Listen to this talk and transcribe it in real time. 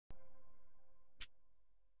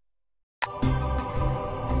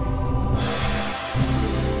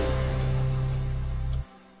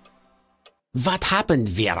What happened,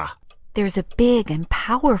 Vera? There's a big and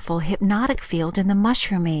powerful hypnotic field in the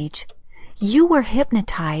mushroom age. You were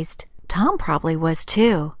hypnotized. Tom probably was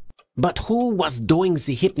too. But who was doing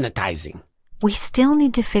the hypnotizing? We still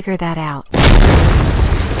need to figure that out.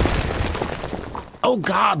 Oh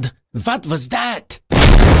God, what was that? The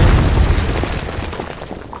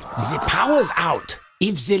power's out.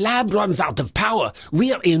 If the lab runs out of power,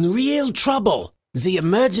 we're in real trouble. The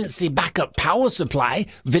emergency backup power supply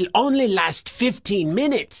will only last 15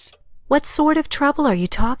 minutes. What sort of trouble are you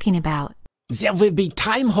talking about? There will be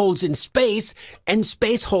time holes in space and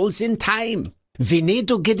space holes in time. We need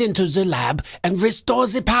to get into the lab and restore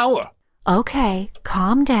the power. Okay,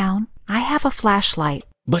 calm down. I have a flashlight.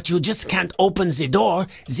 But you just can't open the door.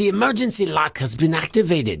 The emergency lock has been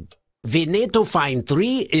activated. We need to find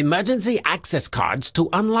 3 emergency access cards to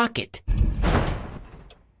unlock it.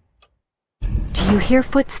 Do you hear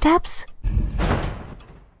footsteps?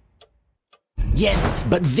 Yes,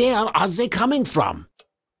 but where are they coming from?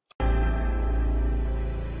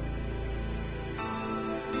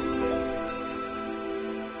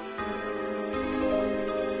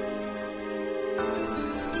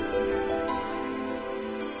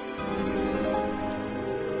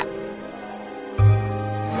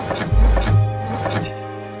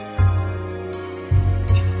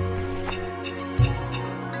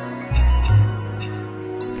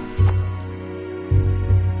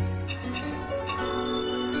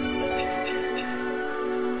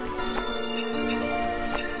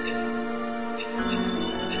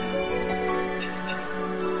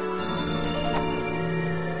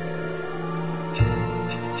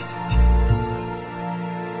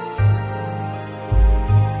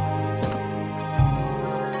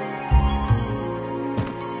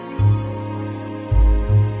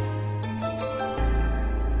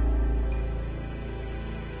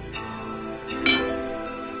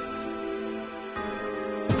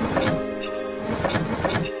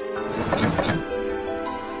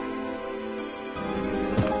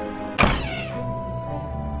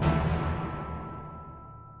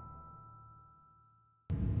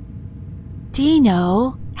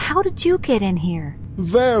 Dino, how did you get in here?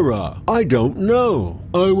 Vera, I don't know.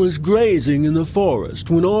 I was grazing in the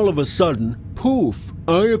forest when all of a sudden, poof,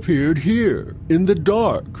 I appeared here, in the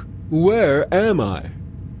dark. Where am I?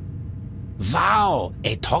 Wow,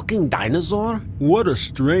 a talking dinosaur? What a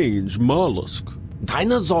strange mollusk.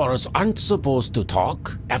 Dinosaurs aren't supposed to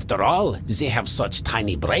talk. After all, they have such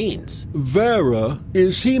tiny brains. Vera,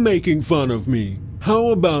 is he making fun of me? How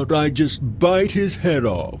about I just bite his head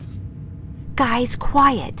off? Guys,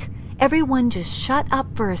 quiet. Everyone just shut up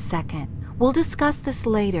for a second. We'll discuss this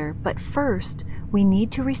later, but first, we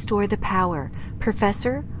need to restore the power.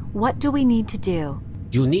 Professor, what do we need to do?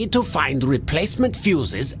 You need to find replacement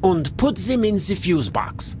fuses and put them in the fuse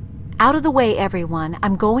box. Out of the way, everyone.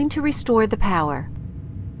 I'm going to restore the power.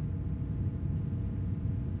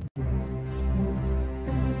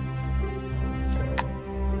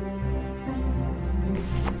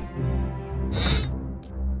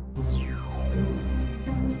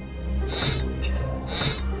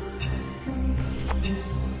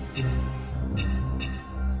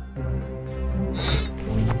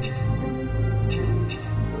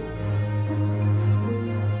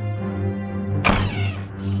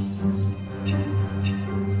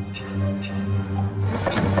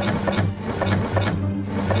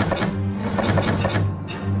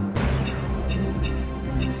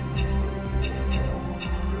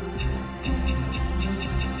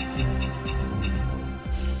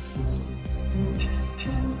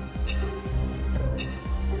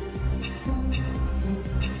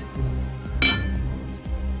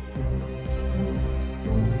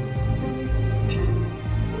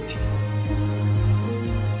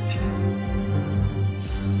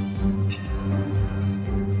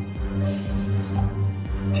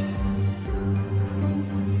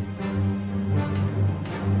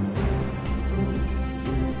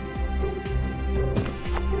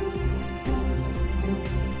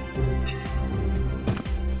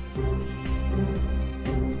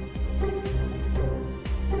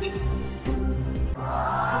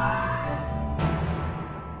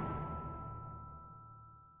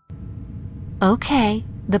 Okay,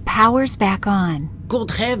 the power's back on.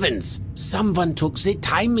 Good heavens! Someone took the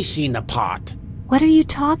time machine apart. What are you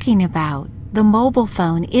talking about? The mobile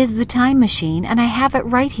phone is the time machine, and I have it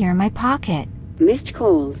right here in my pocket. Missed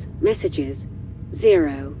calls, messages,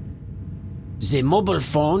 0. The mobile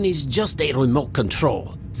phone is just a remote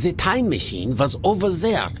control. The time machine was over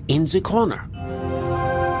there in the corner.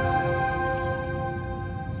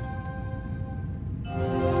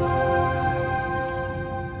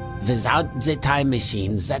 Without the time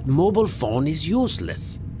machine, that mobile phone is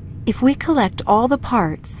useless. If we collect all the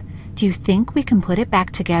parts, do you think we can put it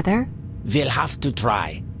back together? We'll have to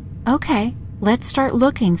try. Okay, let's start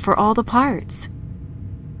looking for all the parts.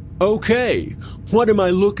 Okay, what am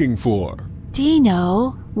I looking for?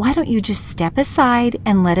 Dino, why don't you just step aside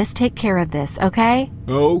and let us take care of this, okay?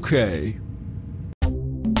 Okay.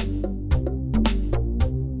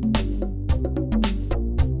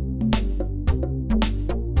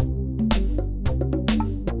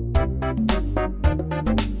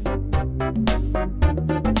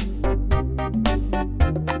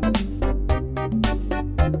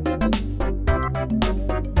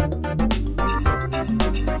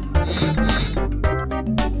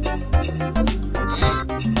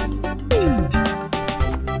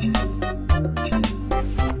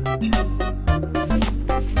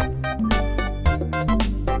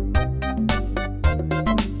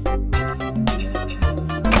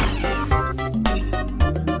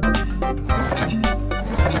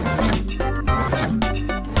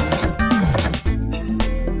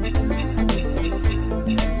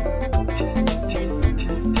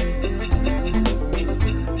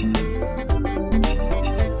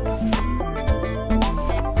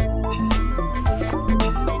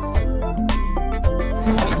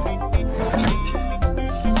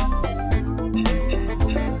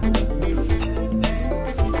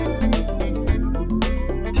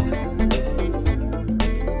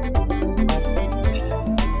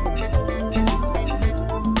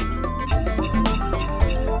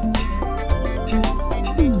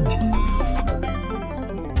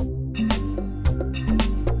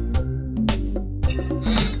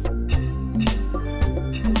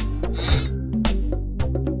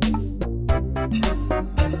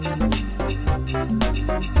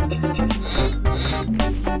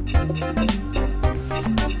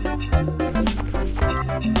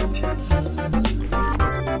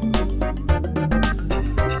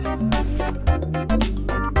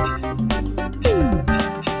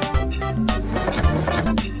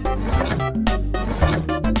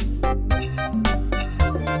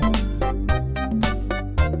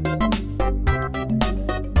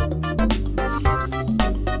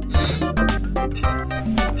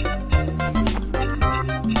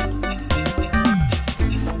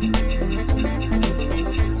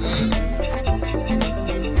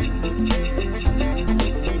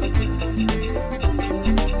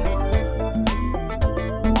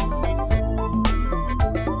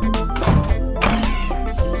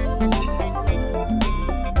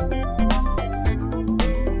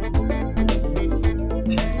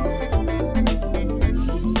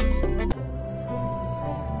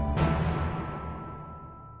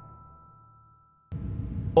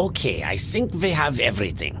 Okay, I think we have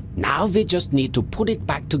everything. Now we just need to put it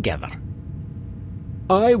back together.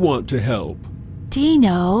 I want to help,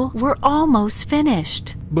 Dino, we're almost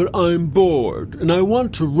finished. but I'm bored and I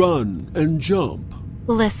want to run and jump.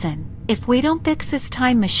 Listen, if we don't fix this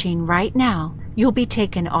time machine right now, you'll be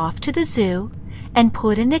taken off to the zoo and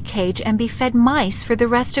put in a cage and be fed mice for the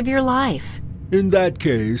rest of your life. In that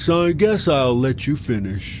case, I guess I'll let you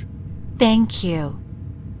finish. Thank you.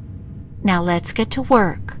 Now let's get to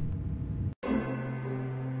work.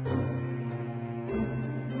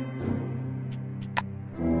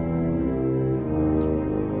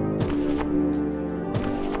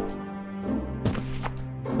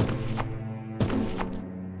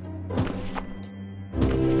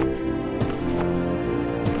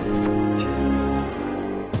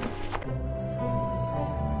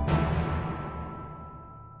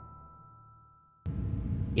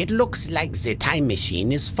 It looks like the time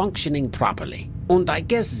machine is functioning properly. And I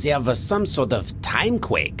guess there was some sort of time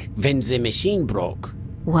quake when the machine broke.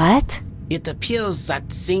 What? It appears that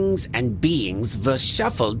things and beings were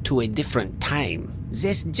shuffled to a different time.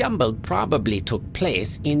 This jumble probably took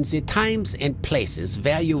place in the times and places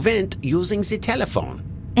where you went using the telephone.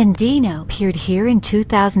 And Dino appeared here in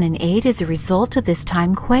 2008 as a result of this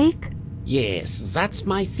time quake? Yes, that's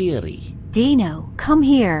my theory. Dino, come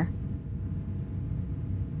here.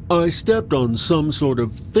 I stepped on some sort of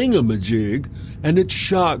thingamajig and it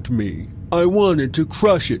shocked me. I wanted to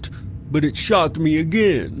crush it, but it shocked me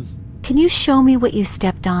again. Can you show me what you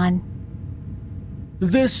stepped on?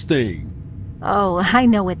 This thing. Oh, I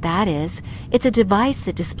know what that is. It's a device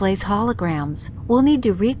that displays holograms. We'll need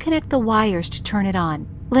to reconnect the wires to turn it on.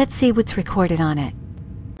 Let's see what's recorded on it.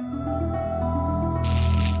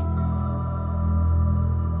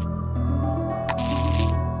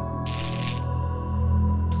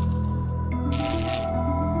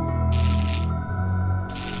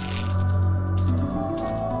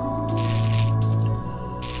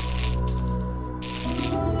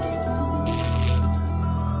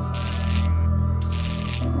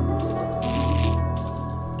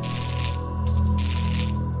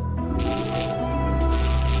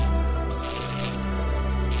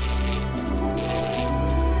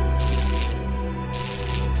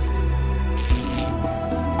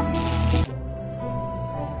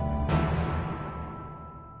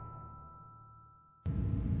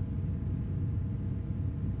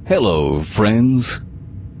 Hello, friends.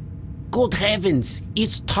 Good heavens,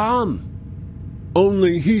 it's Tom.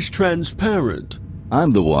 Only he's transparent.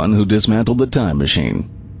 I'm the one who dismantled the time machine.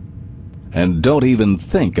 And don't even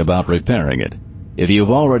think about repairing it. If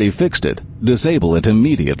you've already fixed it, disable it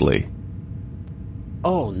immediately.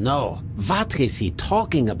 Oh no, what is he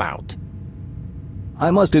talking about? I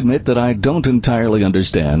must admit that I don't entirely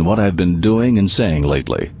understand what I've been doing and saying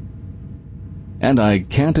lately. And I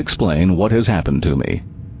can't explain what has happened to me.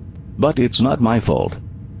 But it's not my fault.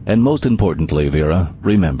 And most importantly, Vera,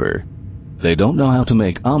 remember, they don't know how to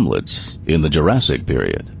make omelets in the Jurassic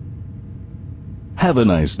period. Have a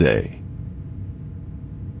nice day.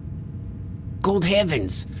 Good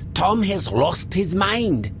heavens, Tom has lost his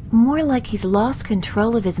mind. More like he's lost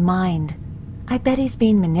control of his mind. I bet he's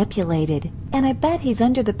being manipulated, and I bet he's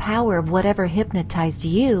under the power of whatever hypnotized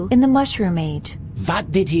you in the Mushroom Age.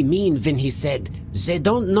 What did he mean when he said they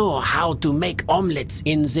don't know how to make omelets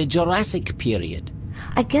in the Jurassic period?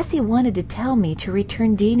 I guess he wanted to tell me to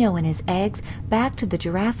return Dino and his eggs back to the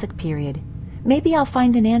Jurassic period. Maybe I'll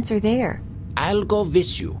find an answer there. I'll go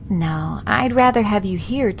with you. No, I'd rather have you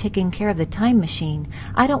here taking care of the time machine.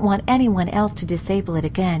 I don't want anyone else to disable it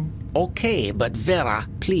again. Okay, but Vera,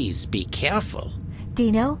 please be careful.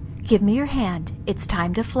 Dino, give me your hand. It's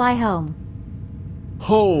time to fly home.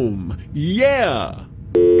 Home, yeah!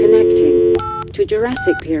 Connecting to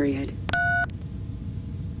Jurassic period.